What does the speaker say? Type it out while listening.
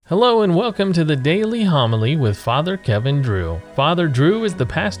Hello and welcome to the Daily Homily with Father Kevin Drew. Father Drew is the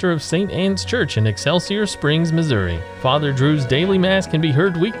pastor of St. Anne's Church in Excelsior Springs, Missouri. Father Drew's daily mass can be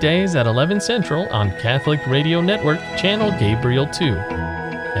heard weekdays at 11 Central on Catholic Radio Network, Channel Gabriel 2.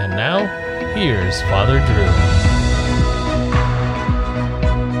 And now, here's Father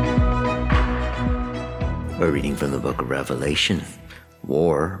Drew. We're reading from the book of Revelation.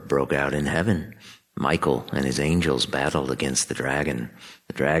 War broke out in heaven. Michael and his angels battled against the dragon.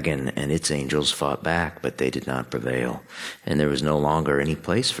 The dragon and its angels fought back, but they did not prevail, and there was no longer any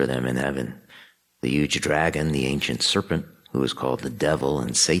place for them in heaven. The huge dragon, the ancient serpent, who was called the devil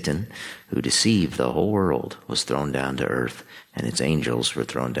and Satan, who deceived the whole world, was thrown down to earth, and its angels were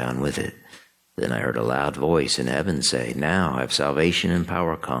thrown down with it. Then I heard a loud voice in heaven say, "Now have salvation and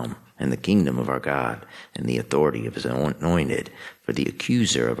power come, and the kingdom of our God, and the authority of his anointed. For the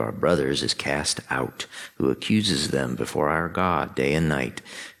accuser of our brothers is cast out, who accuses them before our God day and night.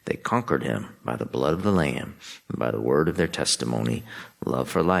 They conquered him by the blood of the Lamb, and by the word of their testimony. Love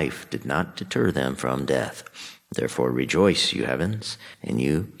for life did not deter them from death. Therefore rejoice, you heavens, and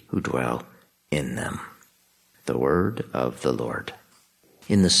you who dwell in them." The word of the Lord.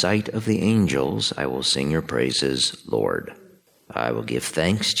 In the sight of the angels I will sing your praises, Lord. I will give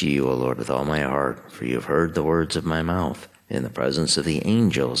thanks to you, O Lord, with all my heart, for you have heard the words of my mouth. In the presence of the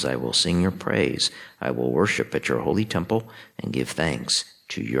angels I will sing your praise. I will worship at your holy temple and give thanks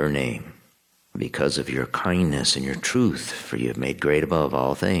to your name. Because of your kindness and your truth, for you have made great above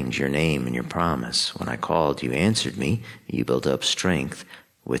all things your name and your promise. When I called, you answered me. You built up strength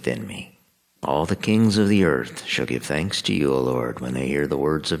within me. All the kings of the earth shall give thanks to you, O Lord, when they hear the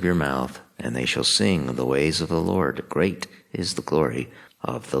words of your mouth, and they shall sing of the ways of the Lord. Great is the glory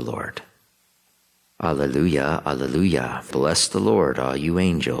of the Lord. Alleluia, alleluia. Bless the Lord, all you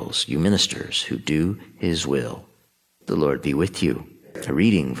angels, you ministers who do his will. The Lord be with you. A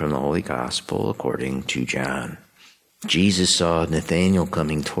reading from the Holy Gospel according to John. Jesus saw Nathanael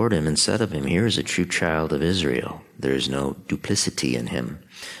coming toward him and said of him, "Here is a true child of Israel. There is no duplicity in him."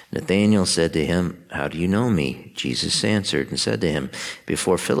 Nathanael said to him, "How do you know me?" Jesus answered and said to him,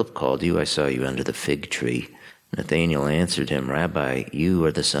 "Before Philip called you, I saw you under the fig tree." Nathanael answered him, "Rabbi, you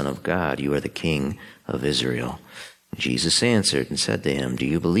are the Son of God. You are the King of Israel." Jesus answered and said to him, "Do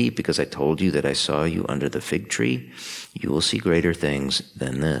you believe because I told you that I saw you under the fig tree? You will see greater things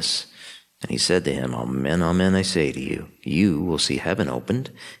than this." And he said to him, "Amen, amen, I say to you, you will see heaven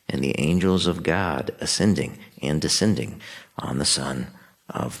opened and the angels of God ascending and descending on the Son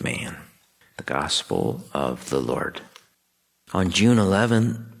of Man." The Gospel of the Lord. On June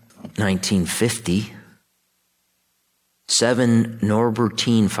 11, 1950, 7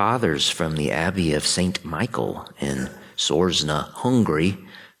 Norbertine fathers from the Abbey of St. Michael in Sorsna, Hungary,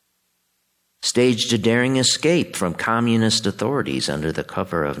 staged a daring escape from communist authorities under the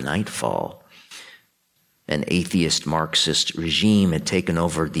cover of nightfall. An atheist Marxist regime had taken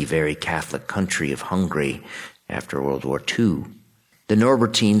over the very Catholic country of Hungary after World War II. The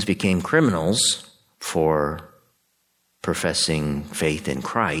Norbertines became criminals for professing faith in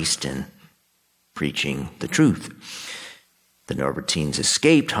Christ and preaching the truth. The Norbertines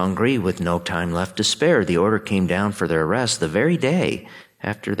escaped Hungary with no time left to spare. The order came down for their arrest the very day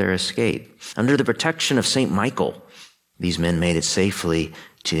after their escape. Under the protection of St. Michael, these men made it safely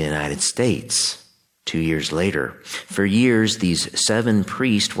to the United States 2 years later. For years, these 7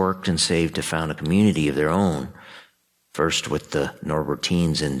 priests worked and saved to found a community of their own, first with the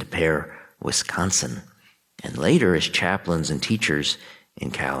Norbertines in De Pere, Wisconsin, and later as chaplains and teachers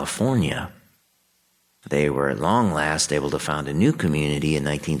in California. They were at long last able to found a new community in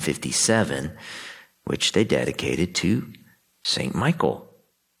 1957, which they dedicated to St. Michael,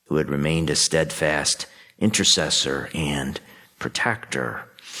 who had remained a steadfast intercessor and protector.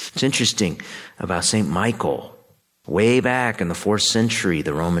 It's interesting about St. Michael. Way back in the 4th century,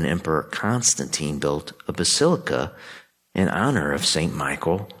 the Roman Emperor Constantine built a basilica in honor of St.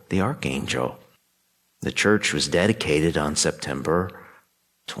 Michael the Archangel. The church was dedicated on September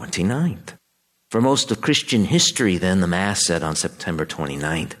 29th. For most of Christian history, then, the Mass said on September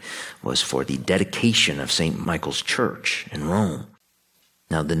 29th was for the dedication of St. Michael's Church in Rome.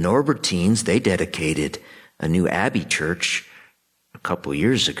 Now, the Norbertines, they dedicated a new abbey church a couple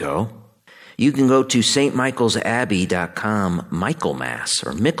years ago. You can go to stmichaelsabbey.com Michaelmass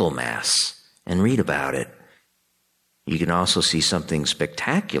or Michaelmass and read about it. You can also see something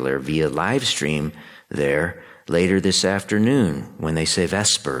spectacular via live stream there later this afternoon when they say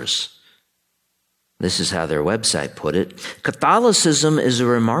Vespers. This is how their website put it. Catholicism is a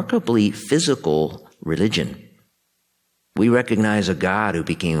remarkably physical religion. We recognize a God who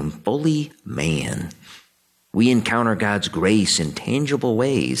became fully man We encounter God's grace in tangible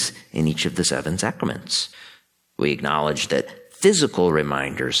ways in each of the 7 sacraments. We acknowledge that physical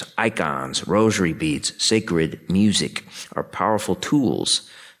reminders, icons, rosary beads, sacred music are powerful tools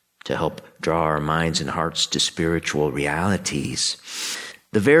to help draw our minds and hearts to spiritual realities.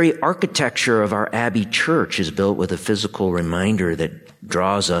 The very architecture of our Abbey Church is built with a physical reminder that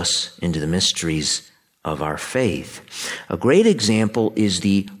draws us into the mysteries of our faith. A great example is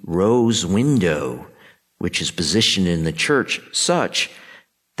the rose window, which is positioned in the church such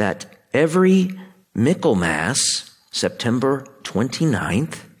that every Michaelmas, September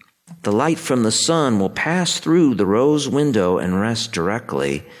 29th, the light from the sun will pass through the rose window and rest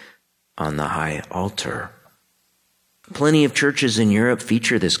directly on the high altar. Plenty of churches in Europe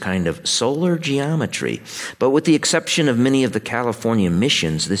feature this kind of solar geometry, but with the exception of many of the California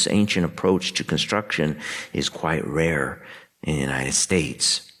missions, this ancient approach to construction is quite rare in the United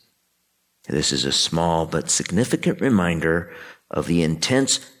States. This is a small but significant reminder of the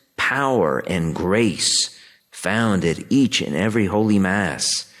intense power and grace found at each and every Holy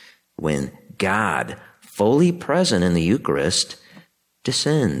Mass when God, fully present in the Eucharist,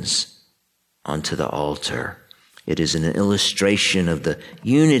 descends onto the altar. It is an illustration of the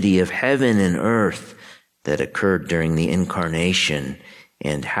unity of heaven and earth that occurred during the Incarnation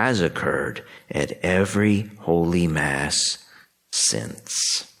and has occurred at every Holy Mass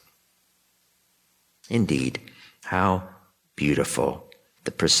since. Indeed, how beautiful.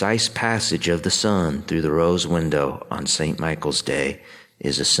 The precise passage of the sun through the rose window on St. Michael's Day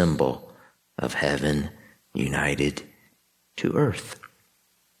is a symbol of heaven united to earth.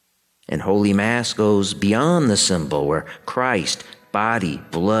 And Holy Mass goes beyond the symbol where Christ, body,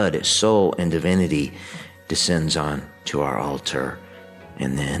 blood, soul, and divinity descends on to our altar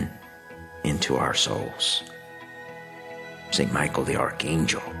and then into our souls. St. Michael the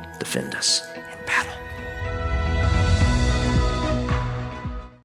Archangel, defend us in battle.